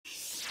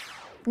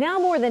Now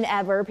more than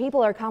ever,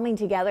 people are coming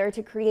together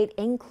to create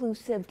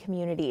inclusive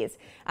communities.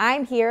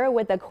 I'm here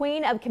with the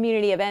queen of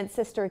community events,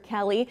 Sister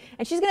Kelli,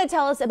 and she's going to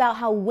tell us about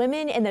how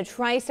women in the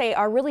Tri-State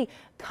are really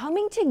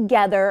coming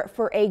together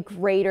for a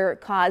greater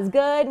cause.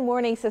 Good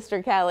morning,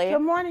 Sister Kelli. Good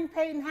morning,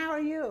 Peyton. How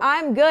are you?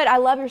 I'm good. I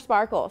love your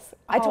sparkles.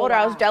 I told her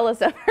I was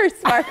jealous of her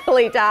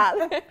sparkly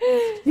top.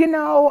 You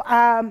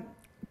know,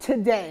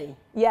 today,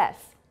 yes,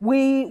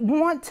 we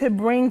want to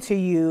bring to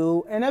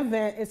you an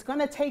event. It's going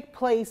to take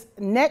place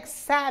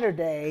next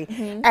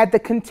Saturday at the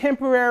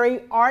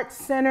Contemporary Arts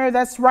Center.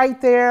 That's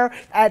right there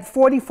at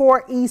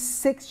 44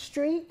 East 6th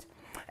Street.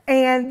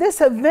 And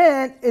this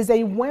event is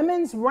a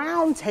women's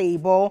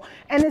roundtable,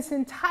 and it's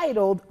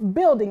entitled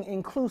Building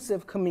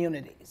Inclusive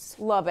Communities.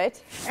 Love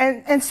it.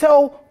 And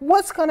so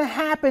what's going to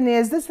happen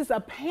is this is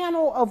a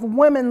panel of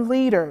women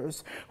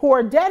leaders who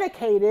are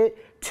dedicated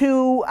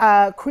to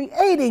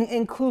creating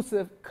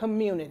inclusive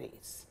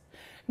communities.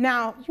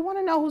 Now, you want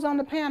to know who's on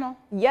the panel?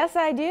 Yes,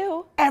 I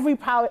do.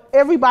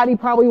 Everybody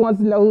probably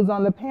wants to know who's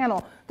on the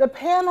panel. The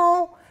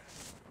panel,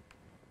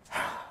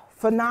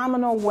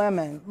 phenomenal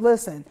women.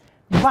 Listen,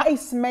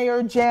 Vice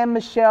Mayor Jan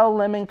Michelle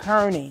Lemon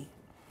Kearney.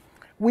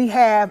 We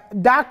have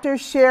Dr.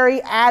 Sherry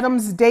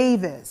Adams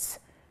Davis,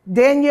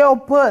 Danielle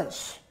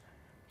Bush,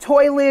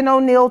 Toylin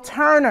O'Neill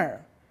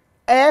Turner,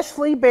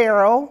 Ashley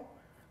Barrow,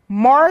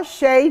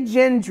 Marche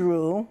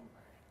Gendrew,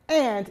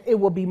 and it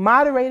will be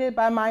moderated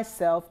by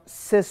myself,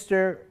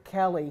 Sister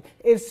Kelli.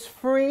 It's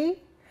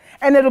free,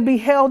 and it'll be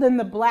held in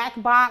the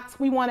Black Box.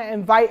 We want to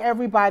invite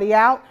everybody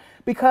out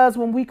because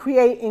when we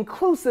create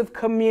inclusive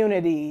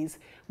communities,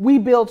 we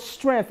build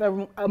strength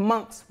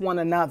amongst one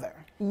another.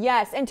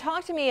 Yes, and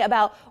talk to me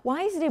about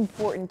why is it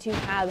important to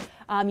have,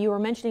 you were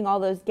mentioning all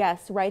those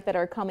guests, right, that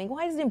are coming.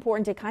 Why is it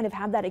important to kind of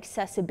have that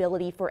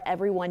accessibility for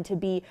everyone to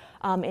be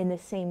in the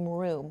same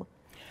room?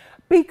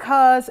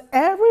 Because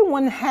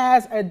everyone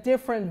has a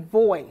different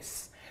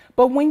voice.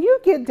 But when you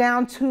get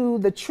down to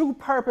the true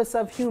purpose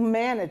of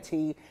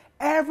humanity,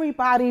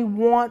 everybody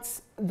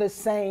wants the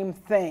same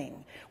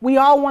thing. We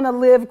all want to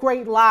live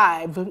great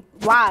lives.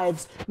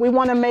 We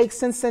want to make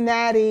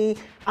Cincinnati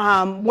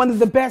one of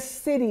the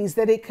best cities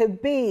that it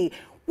could be.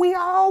 We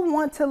all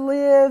want to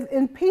live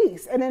in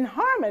peace and in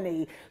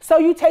harmony. So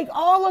you take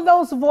all of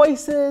those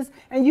voices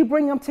and you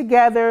bring them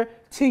together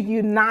to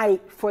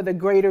unite for the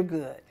greater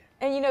good.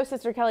 And you know,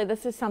 Sister Kelli,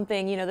 this is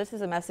something, you know, this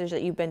is a message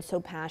that you've been so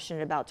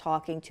passionate about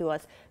talking to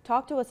us.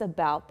 Talk to us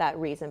about that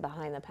reason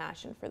behind the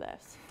passion for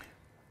this.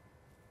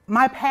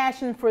 My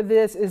passion for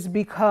this is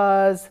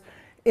because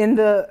in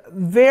the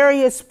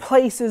various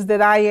places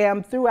that I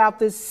am throughout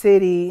this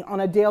city on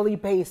a daily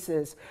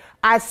basis,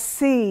 I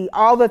see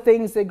all the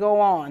things that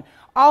go on.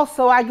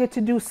 Also, I get to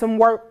do some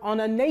work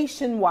on a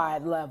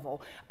nationwide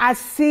level. I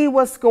see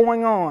what's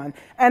going on.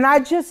 And I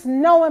just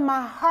know in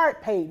my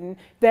heart, Peyton,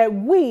 that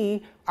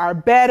we are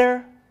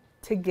better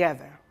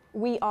together.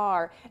 We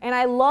are. And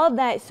I love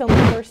that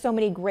there's so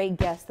many great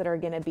guests that are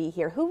going to be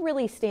here. Who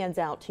really stands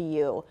out to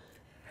you?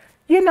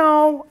 You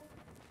know,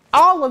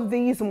 all of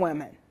these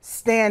women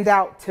stand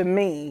out to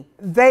me.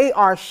 They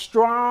are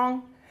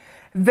strong.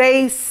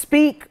 They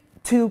speak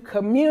to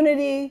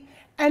community.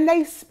 And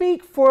they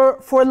speak for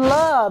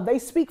love, they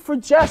speak for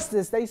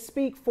justice, they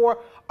speak for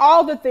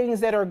all the things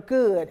that are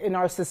good in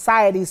our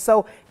society.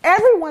 So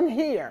everyone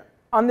here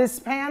on this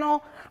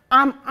panel,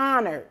 I'm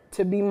honored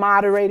to be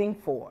moderating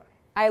for.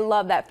 I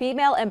love that,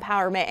 female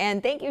empowerment.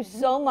 And thank you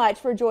so much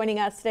for joining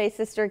us today,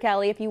 Sister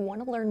Kelli. If you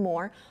want to learn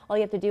more, all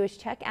you have to do is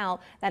check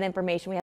out that information.